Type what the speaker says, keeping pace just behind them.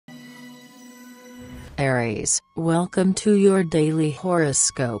Aries, welcome to your daily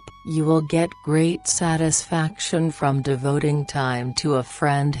horoscope. You will get great satisfaction from devoting time to a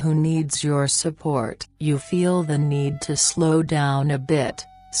friend who needs your support. You feel the need to slow down a bit,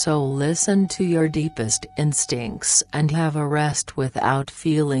 so listen to your deepest instincts and have a rest without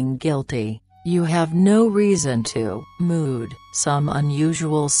feeling guilty. You have no reason to. Mood. Some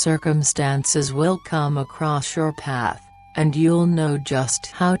unusual circumstances will come across your path, and you'll know just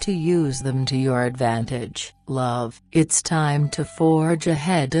how to use them to your advantage. Love. It's time to forge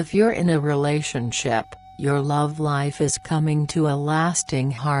ahead if you're in a relationship. Your love life is coming to a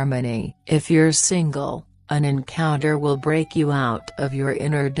lasting harmony. If you're single, an encounter will break you out of your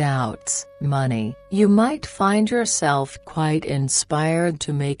inner doubts. Money. You might find yourself quite inspired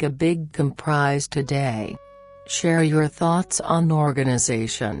to make a big comprise today. Share your thoughts on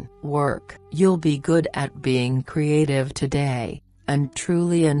organization. Work. You'll be good at being creative today, and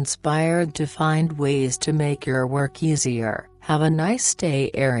truly inspired to find ways to make your work easier. Have a nice day,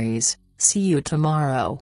 Aries. See you tomorrow.